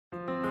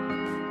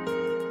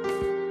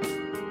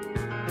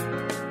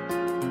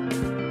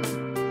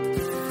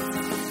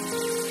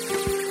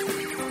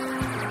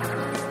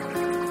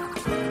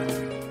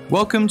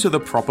Welcome to the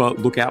Proper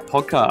Lookout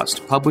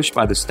podcast, published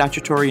by the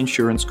Statutory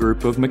Insurance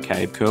Group of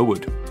McCabe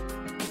Curwood.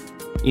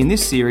 In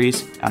this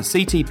series, our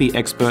CTP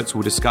experts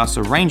will discuss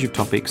a range of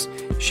topics,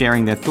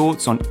 sharing their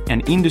thoughts on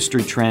an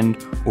industry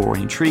trend or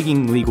an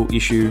intriguing legal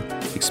issue,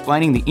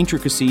 explaining the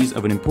intricacies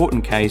of an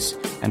important case,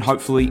 and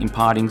hopefully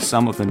imparting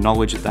some of the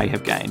knowledge that they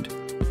have gained.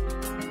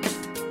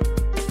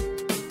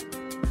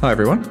 Hi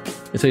everyone,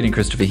 it's Ian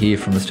Christopher here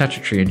from the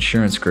Statutory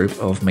Insurance Group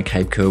of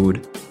McCabe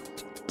Curwood.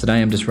 Today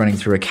I'm just running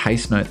through a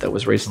case note that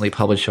was recently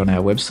published on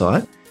our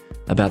website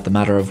about the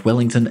matter of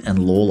Wellington and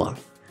Lawler.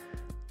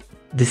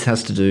 This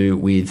has to do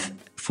with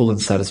full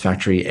and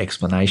satisfactory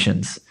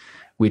explanations,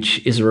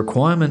 which is a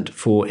requirement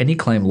for any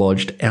claim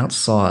lodged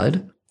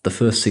outside the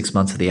first 6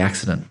 months of the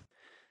accident.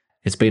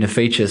 It's been a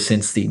feature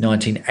since the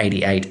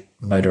 1988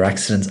 Motor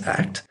Accidents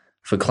Act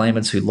for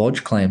claimants who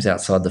lodge claims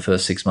outside the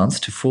first 6 months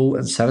to full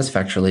and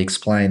satisfactorily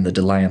explain the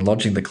delay in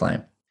lodging the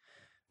claim.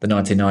 The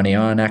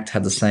 1999 Act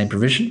had the same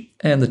provision,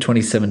 and the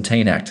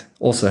 2017 Act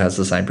also has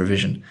the same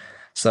provision.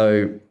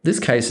 So this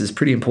case is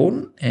pretty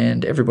important,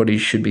 and everybody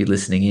should be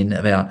listening in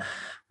about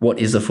what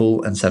is a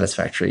full and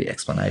satisfactory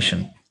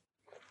explanation.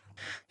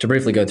 To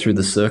briefly go through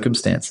the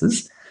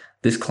circumstances,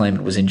 this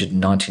claimant was injured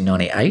in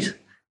 1998,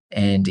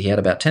 and he had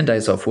about 10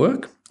 days off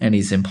work, and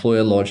his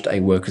employer lodged a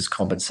workers'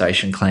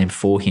 compensation claim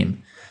for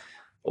him.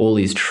 All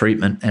his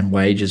treatment and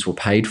wages were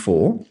paid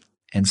for,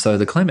 and so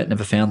the claimant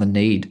never found the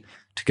need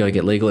to go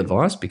get legal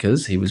advice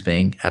because he was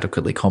being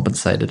adequately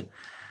compensated.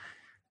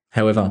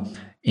 However,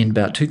 in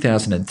about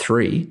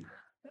 2003,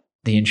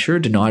 the insurer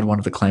denied one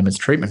of the claimant's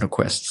treatment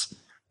requests,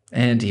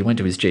 and he went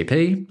to his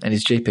GP, and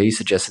his GP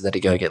suggested that he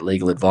go get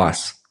legal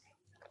advice.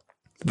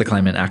 The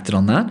claimant acted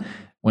on that,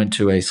 went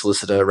to a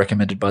solicitor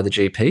recommended by the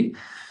GP,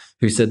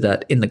 who said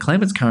that in the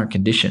claimant's current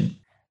condition,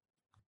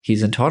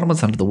 his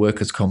entitlements under the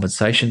workers'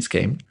 compensation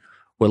scheme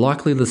were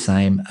likely the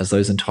same as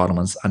those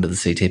entitlements under the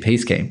CTP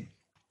scheme.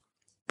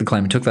 The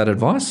claimant took that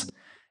advice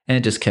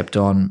and just kept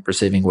on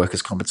receiving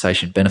workers'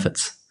 compensation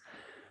benefits.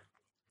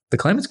 The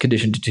claimant's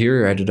condition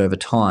deteriorated over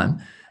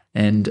time,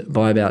 and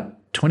by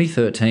about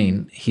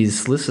 2013, his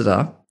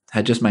solicitor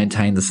had just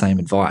maintained the same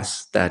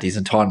advice, that his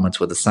entitlements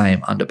were the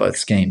same under both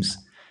schemes.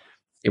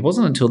 It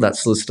wasn't until that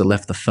solicitor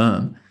left the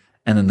firm,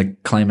 and then the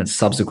claimant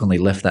subsequently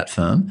left that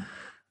firm,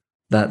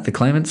 that the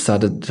claimant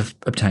started to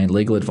obtain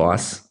legal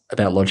advice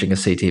about lodging a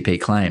CTP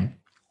claim.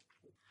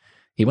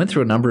 He went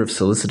through a number of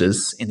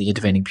solicitors in the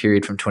intervening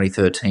period from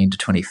 2013 to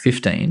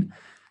 2015.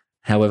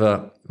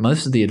 However,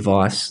 most of the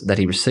advice that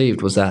he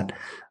received was that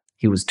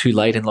he was too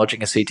late in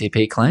lodging a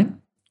CTP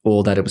claim,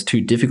 or that it was too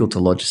difficult to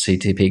lodge a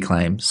CTP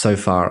claim so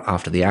far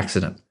after the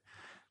accident.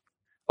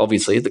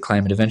 Obviously, the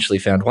claimant eventually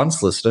found one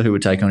solicitor who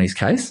would take on his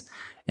case,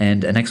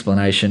 and an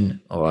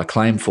explanation or a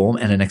claim form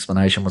and an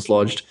explanation was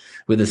lodged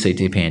with the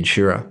CTP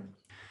insurer.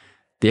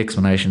 The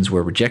explanations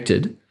were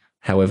rejected.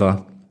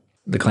 However,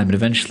 the claimant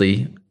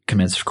eventually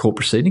commenced court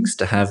proceedings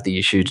to have the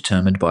issue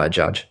determined by a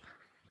judge.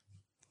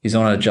 His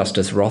Honour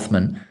Justice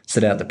Rothman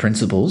set out the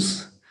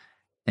principles,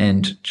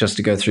 and just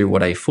to go through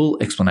what a full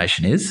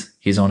explanation is,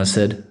 His Honour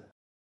said,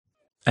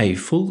 "A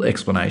full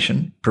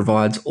explanation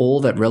provides all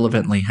that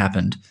relevantly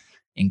happened,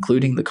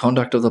 including the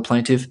conduct of the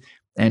plaintiff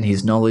and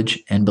his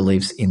knowledge and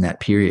beliefs in that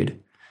period."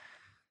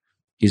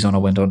 His Honour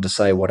went on to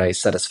say what a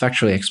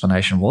satisfactory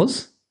explanation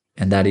was,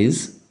 and that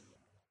is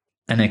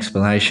an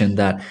explanation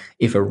that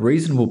if a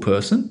reasonable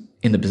person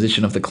in the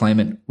position of the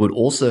claimant would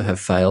also have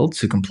failed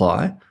to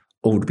comply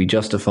or would be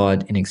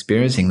justified in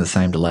experiencing the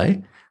same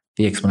delay,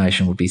 the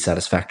explanation would be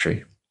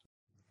satisfactory.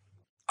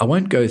 I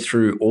won't go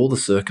through all the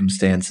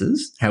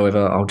circumstances,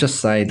 however, I'll just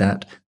say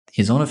that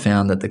His Honour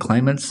found that the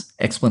claimant's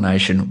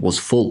explanation was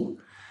full,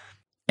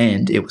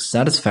 and it was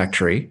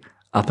satisfactory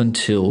up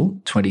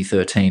until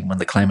 2013 when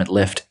the claimant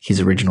left his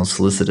original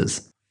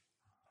solicitors.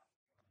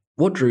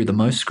 What drew the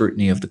most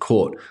scrutiny of the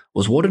court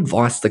was what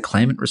advice the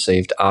claimant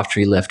received after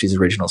he left his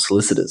original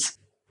solicitors.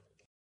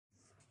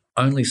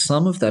 Only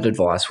some of that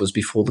advice was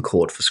before the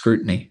court for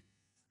scrutiny,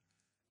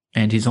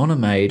 and His Honour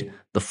made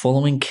the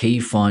following key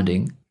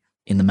finding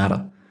in the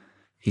matter.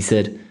 He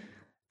said,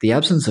 "The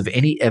absence of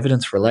any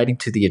evidence relating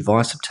to the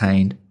advice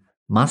obtained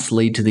must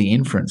lead to the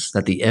inference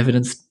that the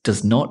evidence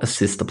does not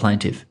assist the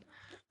plaintiff.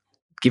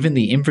 Given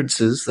the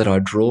inferences that I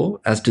draw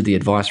as to the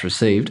advice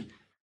received,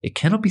 it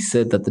cannot be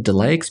said that the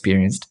delay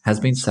experienced has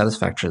been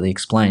satisfactorily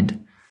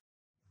explained."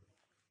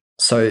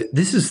 So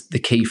this is the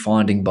key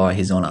finding by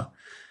His Honour.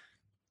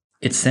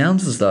 It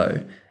sounds as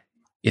though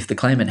if the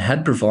claimant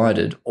had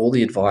provided all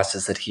the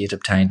advices that he had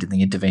obtained in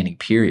the intervening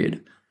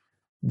period,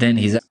 then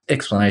his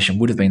explanation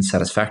would have been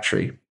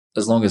satisfactory,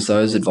 as long as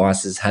those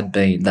advices had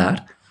been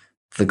that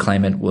the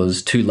claimant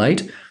was too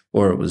late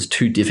or it was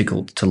too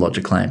difficult to lodge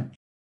a claim.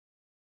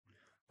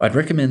 I'd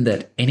recommend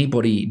that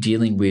anybody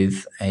dealing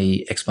with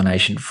an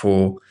explanation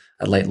for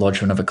a late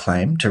lodgement of a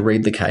claim to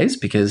read the case,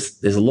 because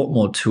there's a lot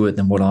more to it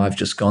than what I've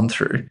just gone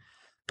through.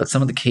 But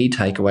some of the key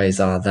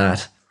takeaways are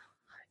that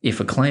if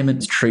a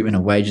claimant's treatment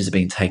and wages are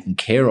being taken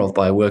care of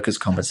by a workers'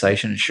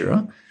 compensation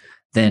insurer,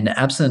 then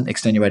absent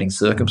extenuating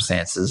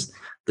circumstances,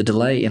 the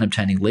delay in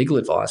obtaining legal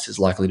advice is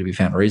likely to be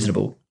found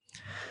reasonable.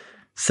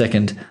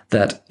 Second,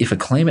 that if a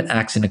claimant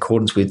acts in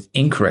accordance with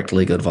incorrect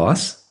legal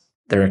advice,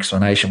 their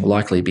explanation will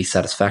likely be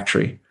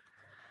satisfactory.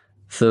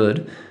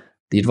 Third,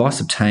 the advice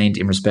obtained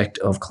in respect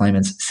of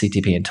claimant's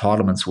CTP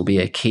entitlements will be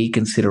a key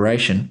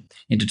consideration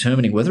in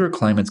determining whether a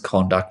claimant's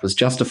conduct was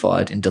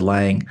justified in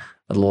delaying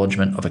the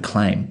lodgement of a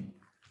claim.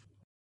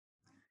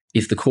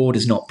 If the court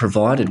is not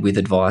provided with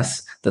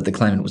advice that the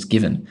claimant was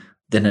given,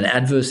 then an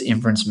adverse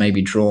inference may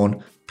be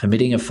drawn,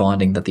 permitting a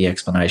finding that the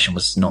explanation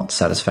was not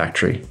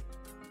satisfactory.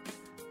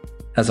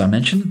 As I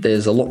mentioned,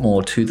 there's a lot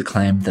more to the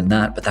claim than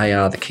that, but they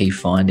are the key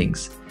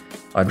findings.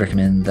 I'd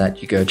recommend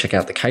that you go check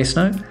out the case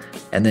note,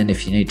 and then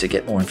if you need to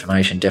get more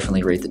information,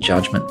 definitely read the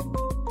judgment.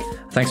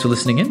 Thanks for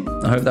listening in.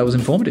 I hope that was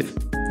informative.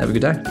 Have a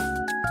good day.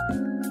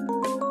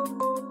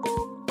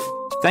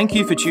 Thank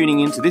you for tuning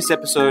in to this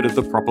episode of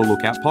the Proper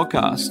Lookout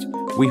podcast.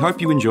 We hope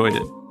you enjoyed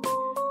it.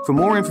 For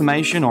more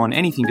information on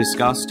anything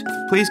discussed,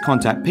 please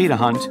contact Peter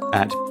Hunt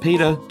at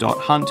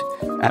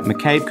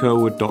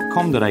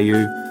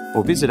peter.hunt@mccabecurwood.com.au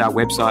or visit our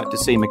website to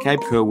see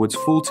McCabe Curwood's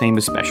full team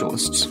of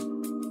specialists.